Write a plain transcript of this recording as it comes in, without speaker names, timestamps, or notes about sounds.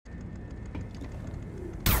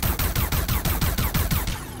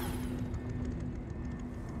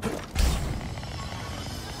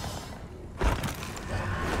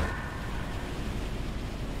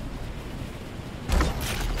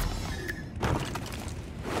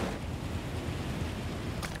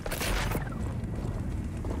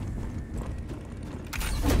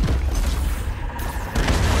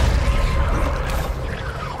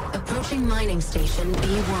Reporting mining station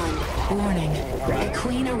B1. Warning. A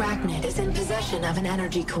queen arachnid is in possession of an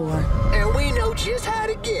energy core. And we know just how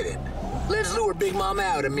to get it. Let's lure Big Mama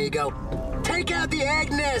out, amigo. Take out the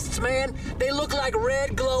egg nests, man. They look like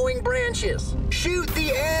red glowing branches. Shoot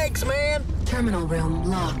the eggs, man. Terminal room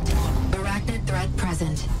locked. Arachnid threat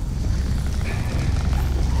present.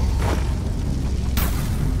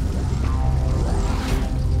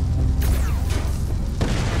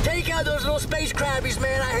 Take out those little space crabbies,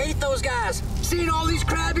 man. I hate those guys. Seeing all these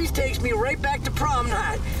crabbies takes me right back to prom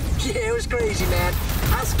night. Yeah, it was crazy, man.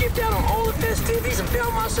 I skipped out on all the festivities and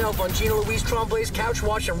found myself on Gina Louise Tremblay's couch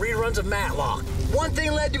watching reruns of Matlock. One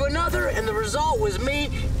thing led to another, and the result was me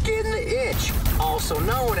getting the itch, also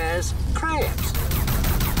known as crabs.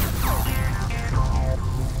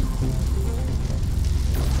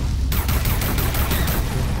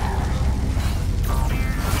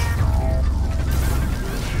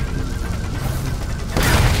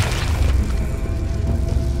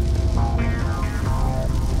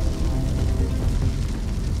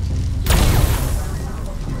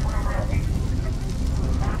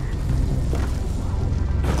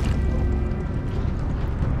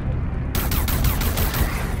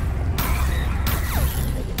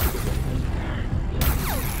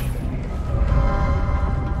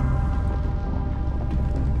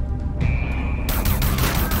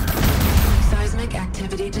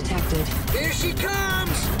 Detected. Here she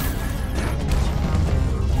comes!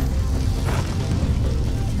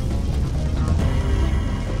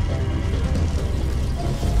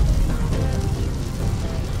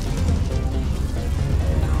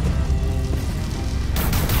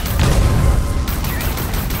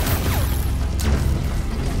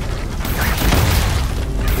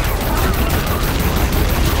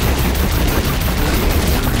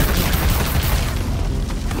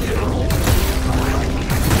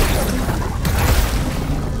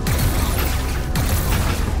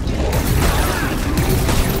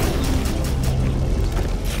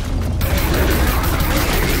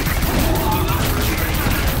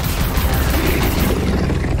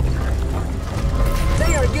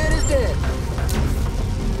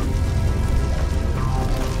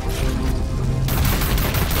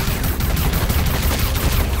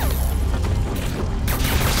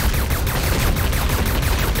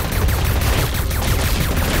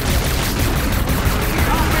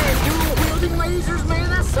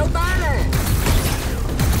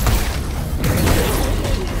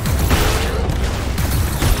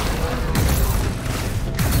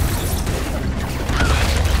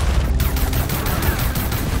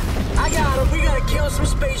 Some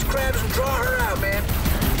space crabs and draw her out, man.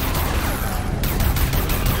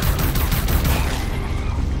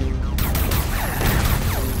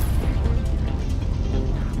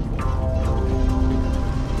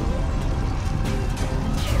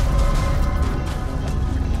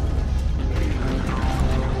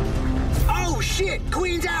 Oh shit!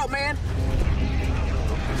 Queen's out, man.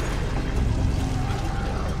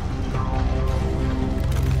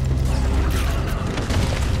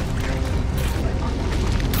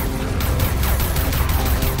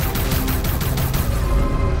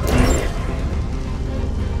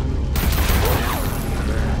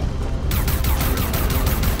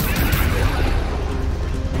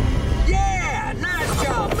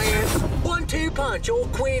 Punch.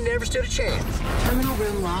 Old Queen never stood a chance. Terminal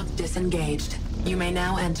room lock disengaged. You may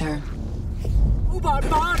now enter. Oh, my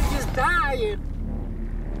body is dying.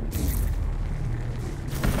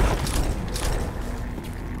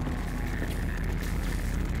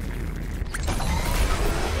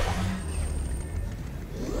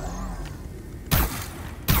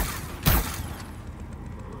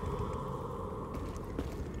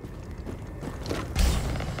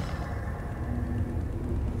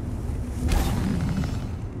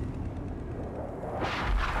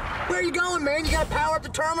 Where are you going, man? You gotta power up the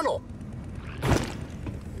terminal.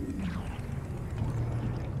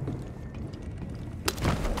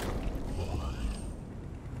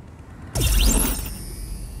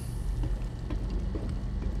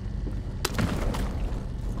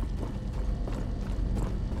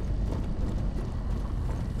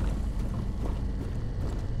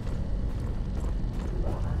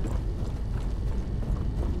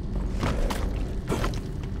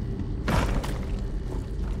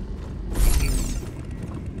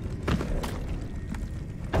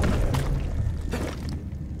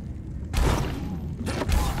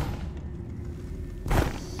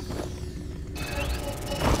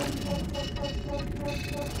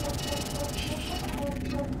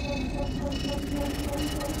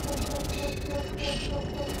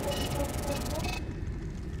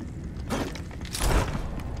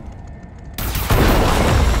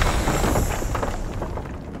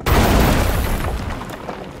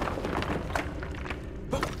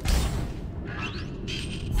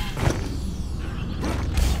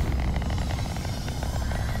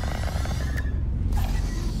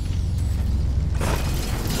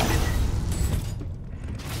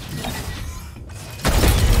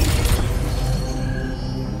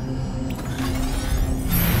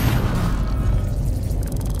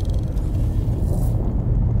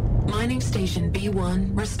 Station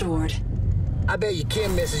B1 restored. I bet you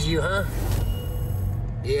Kim misses you, huh?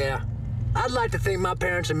 Yeah. I'd like to think my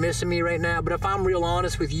parents are missing me right now, but if I'm real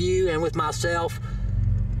honest with you and with myself,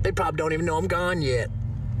 they probably don't even know I'm gone yet.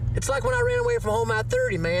 It's like when I ran away from home at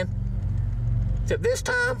 30, man. Except this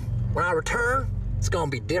time, when I return, it's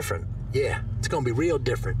gonna be different. Yeah, it's gonna be real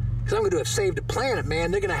different. Because I'm gonna have saved the planet,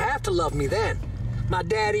 man. They're gonna have to love me then. My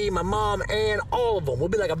daddy, my mom, and all of them. We'll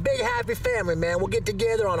be like a big happy family, man. We'll get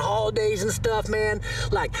together on holidays and stuff, man.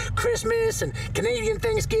 Like Christmas and Canadian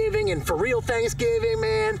Thanksgiving and for real Thanksgiving,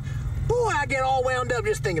 man. Boy, I get all wound up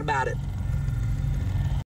just thinking about it.